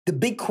The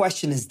big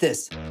question is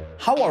this: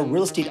 how are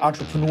real estate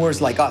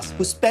entrepreneurs like us,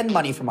 who spend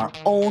money from our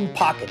own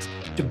pockets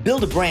to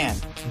build a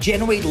brand,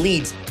 generate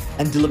leads,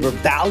 and deliver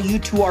value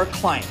to our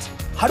clients,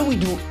 how do we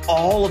do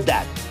all of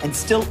that and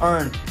still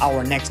earn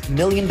our next $1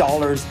 million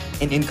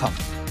in income?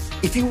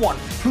 If you want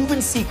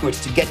proven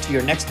secrets to get to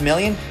your next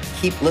million,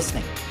 keep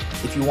listening.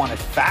 If you want it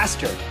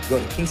faster, go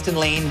to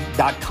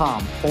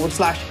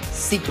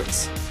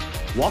kingstonlane.com/secrets.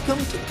 Welcome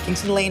to the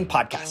Kingston Lane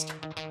Podcast.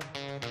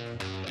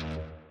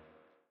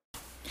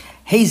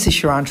 Hey, this is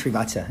Sharran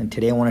Srivatsa, and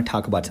today I want to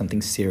talk about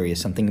something serious,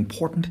 something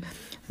important,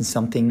 and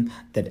something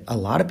that a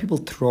lot of people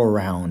throw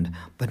around,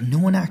 but no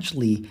one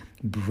actually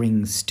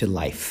brings to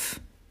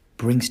life.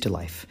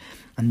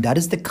 And that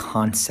is the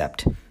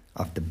concept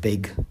of the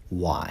big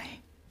why.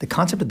 The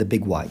concept of the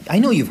big why. I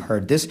know you've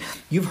heard this.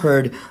 You've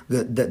heard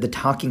the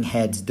talking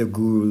heads, the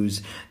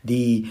gurus,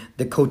 the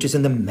coaches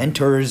and the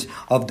mentors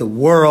of the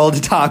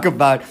world talk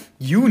about,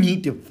 you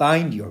need to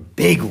find your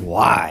big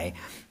why.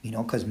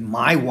 Because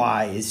my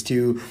why is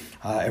to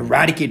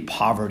eradicate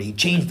poverty,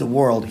 change the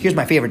world. Here's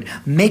my favorite: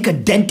 make a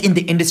dent in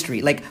the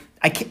industry. Make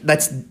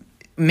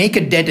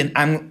a dent in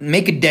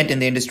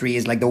the industry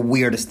is like the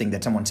weirdest thing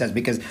that someone says,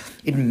 because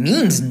it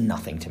means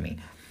nothing to me.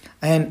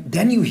 And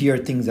then you hear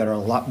things that are a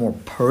lot more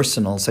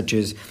personal, such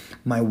as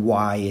my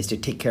why is to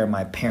take care of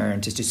my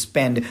parents, is to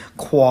spend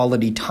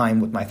quality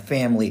time with my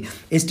family,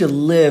 is to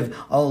live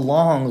a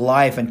long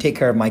life and take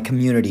care of my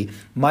community.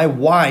 My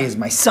why is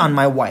my son,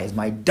 my why is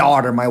my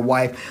daughter, my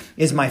wife,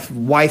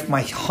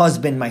 my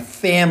husband, my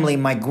family,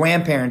 my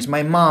grandparents,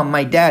 my mom,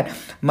 my dad.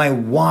 My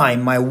why,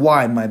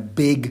 my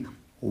big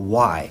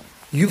why.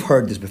 You've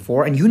heard this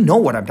before, and you know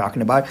what I'm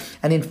talking about.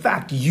 And in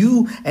fact,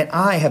 you and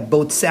I have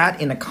both sat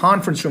in a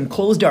conference room,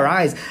 closed our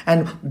eyes,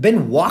 and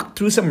been walked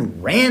through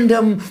some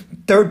random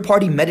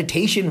third-party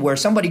meditation where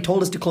somebody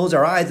told us to close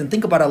our eyes and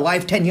think about our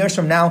life 10 years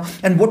from now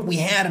and what we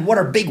had and what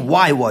our big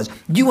why was.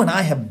 You and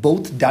I have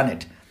both done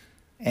it.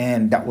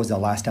 And that was the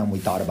last time we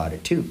thought about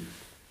it too.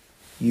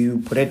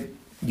 You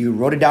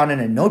wrote it down in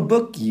a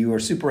notebook, you were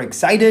super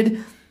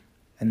excited,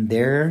 and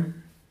there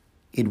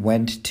it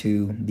went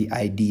to the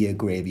idea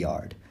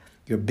graveyard.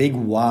 Your big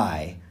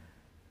why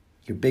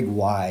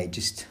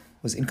just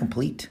was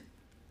incomplete.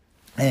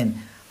 And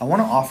I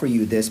want to offer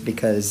you this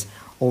because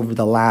over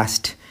the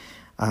last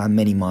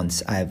many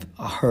months, I've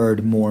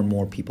heard more and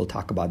more people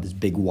talk about this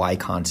big why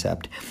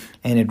concept.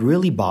 And it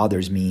really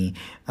bothers me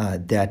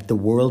that the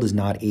world is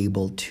not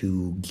able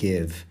to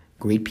give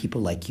great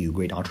people like you,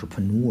 great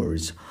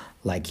entrepreneurs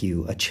like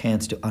you, a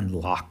chance to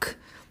unlock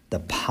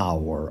the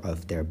power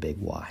of their big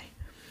why.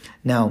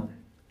 Now,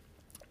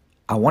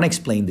 I want to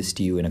explain this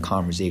to you in a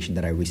conversation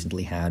that I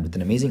recently had with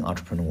an amazing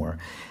entrepreneur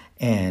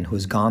and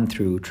who's gone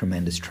through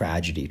tremendous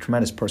tragedy,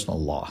 tremendous personal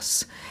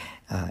loss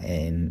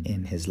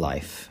in his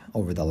life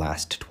over the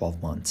last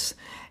 12 months,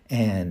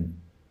 and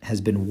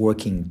has been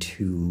working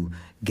to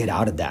get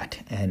out of that,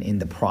 and in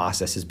the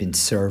process has been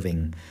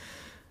serving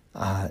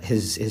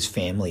his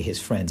family,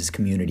 his friends, his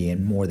community,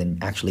 and more than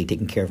actually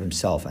taking care of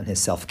himself and his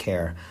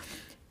self-care.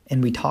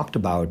 And we talked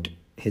about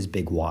his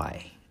big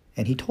why.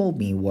 And he told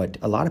me what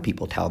a lot of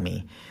people tell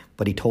me,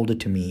 but he told it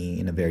to me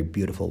in a very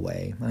beautiful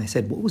way. And I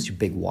said, what was your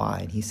big why?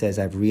 And he says,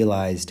 I've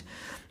realized,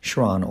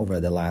 Sharran, over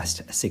the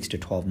last 6 to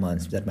 12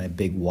 months, that my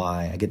big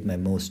why, I get my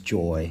most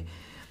joy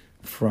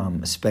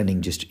from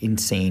spending just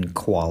insane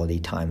quality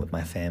time with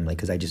my family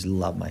because I just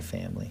love my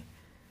family.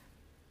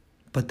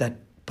 But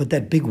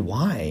that big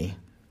why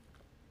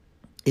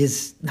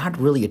is not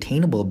really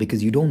attainable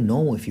because you don't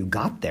know if you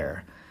got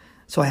there.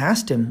 So I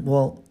asked him,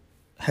 well,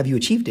 have you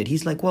achieved it?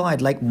 He's like, well,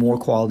 I'd like more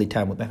quality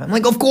time with my family.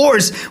 I'm like, of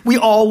course, we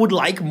all would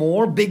like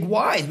more big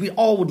whys. We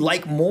all would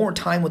like more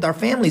time with our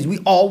families. We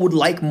all would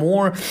like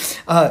more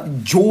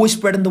joy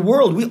spread in the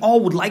world. We all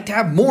would like to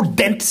have more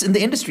dents in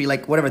the industry,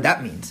 like whatever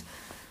that means.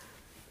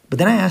 But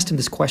then I asked him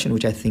this question,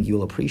 which I think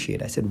you'll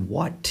appreciate. I said,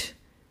 what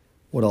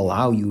would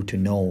allow you to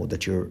know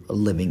that you're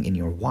living in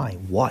your why?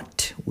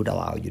 What would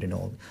allow you to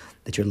know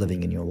that you're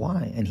living in your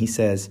why? And he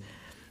says,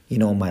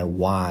 my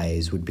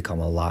whys would become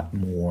a lot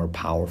more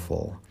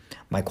powerful.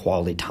 My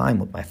quality time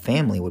with my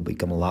family would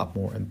become a lot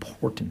more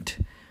important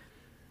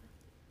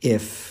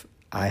if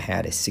I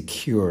had a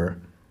secure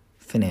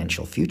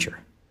financial future.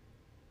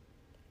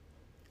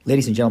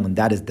 Ladies and gentlemen,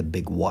 that is the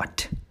big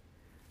what.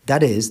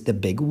 That is the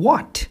big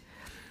what.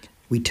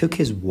 We took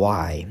his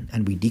why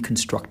and we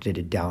deconstructed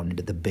it down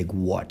into the big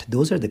what.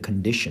 Those are the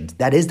conditions.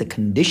 That is the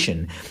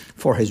condition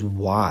for his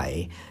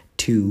why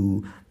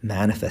to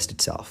manifest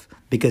itself.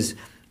 Because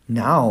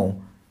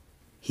now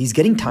he's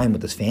getting time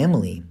with his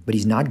family, but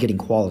he's not getting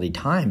quality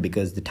time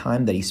because the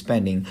time that he's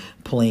spending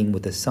playing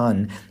with his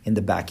son in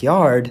the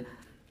backyard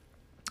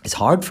is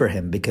hard for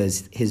him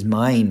because his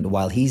mind,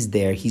 while he's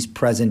there, he's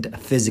present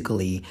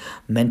physically,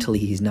 mentally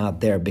he's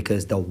not there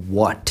because the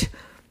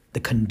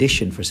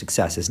condition for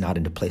success is not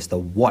into place.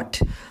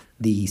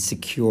 The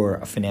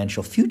secure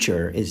financial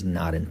future is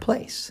not in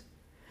place.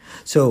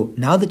 So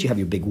now that you have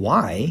your big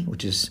why,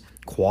 which is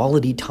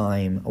quality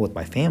time with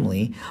my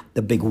family,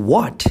 the big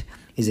what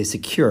is a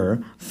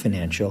secure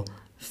financial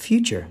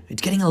future.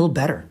 It's getting a little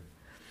better.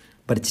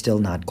 but it's still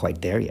not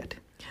quite there yet,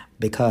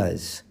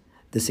 because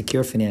the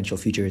secure financial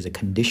future is a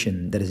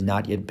condition that has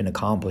not yet been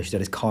accomplished,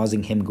 that is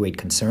causing him great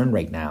concern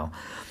right now.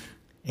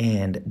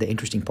 And the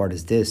interesting part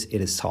is this: it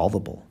is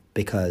solvable,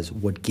 because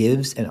what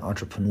gives an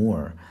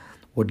entrepreneur,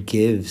 what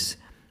gives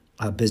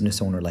a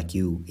business owner like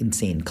you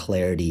insane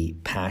clarity,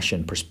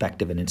 passion,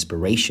 perspective, and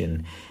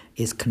inspiration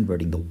is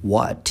converting the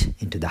what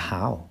into the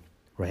how,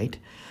 right?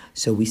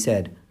 So we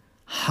said,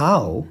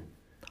 how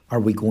are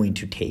we going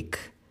to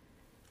take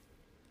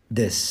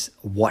this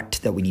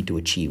what that we need to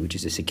achieve, which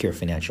is a secure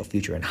financial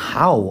future, and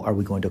how are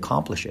we going to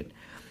accomplish it?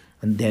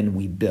 And then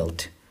we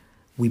built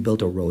a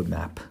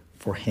roadmap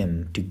for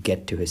him to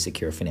get to his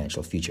secure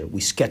financial future.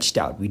 We sketched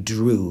out, we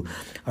drew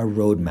a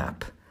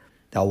roadmap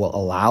that will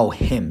allow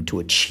him to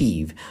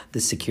achieve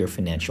the secure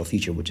financial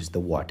future, which is the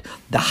what.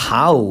 The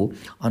how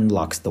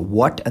unlocks the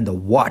what, and the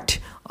what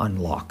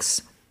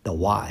unlocks the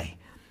why.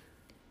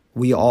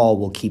 We all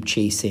will keep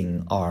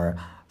chasing our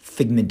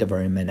figment of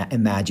our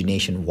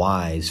imagination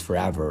whys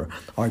forever,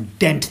 our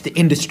dent the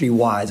industry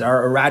whys,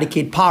 our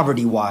eradicate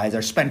poverty whys,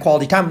 our spend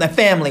quality time with my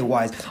family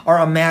whys, our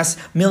amass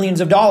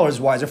millions of dollars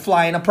whys, or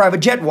fly in a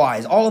private jet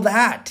whys. All of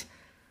that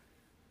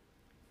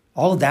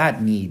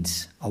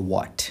needs a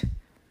what,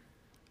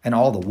 and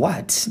all the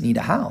whats need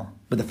a how.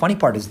 But the funny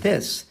part is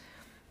this: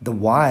 the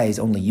whys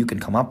only you can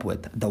come up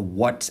with. The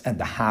whats and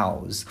the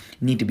hows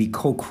need to be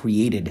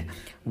co-created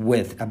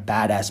with a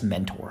badass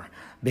mentor,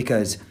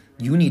 because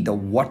you need the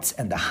whats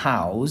and the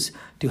hows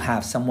to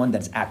have someone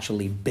that's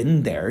actually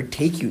been there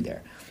take you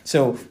there.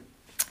 So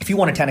if you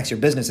want to 10x your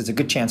business, it's a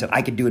good chance that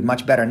I could do it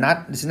much better.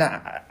 I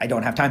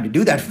don't have time to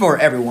do that for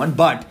everyone,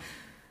 but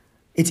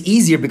it's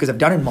easier because I've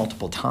done it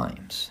multiple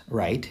times,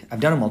 right?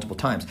 I've done it multiple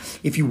times.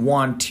 If you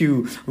want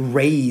to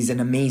raise an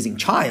amazing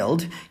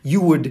child,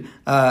 you would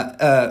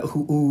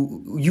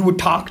you would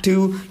talk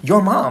to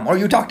your mom, or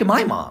you would talk to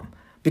my mom,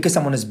 because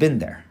someone has been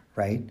there,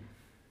 right?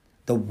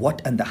 The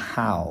what and the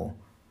how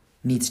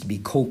needs to be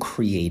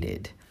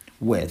co-created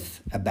with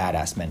a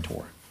badass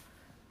mentor.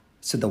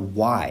 So the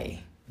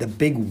why, the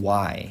big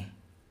why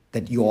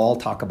that you all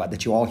talk about,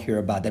 that you all hear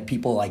about, that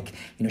people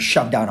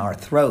shove down our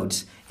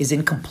throats, is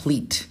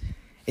incomplete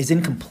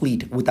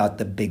without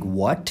the big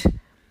what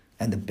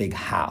and the big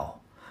how.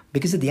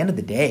 Because at the end of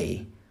the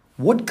day,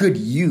 what good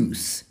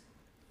use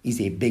is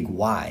a big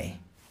why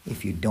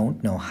if you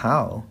don't know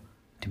how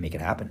to make it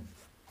happen?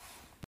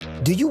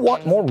 Do you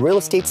want more real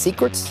estate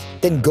secrets?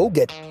 Then go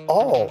get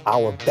all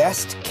our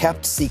best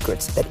kept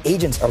secrets that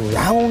agents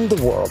around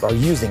the world are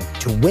using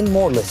to win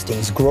more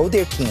listings, grow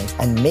their teams,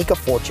 and make a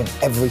fortune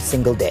every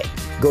single day.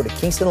 Go to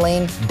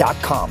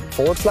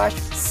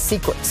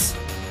kingstonlane.com/secrets.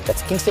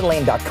 That's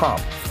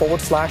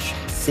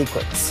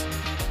kingstonlane.com/secrets.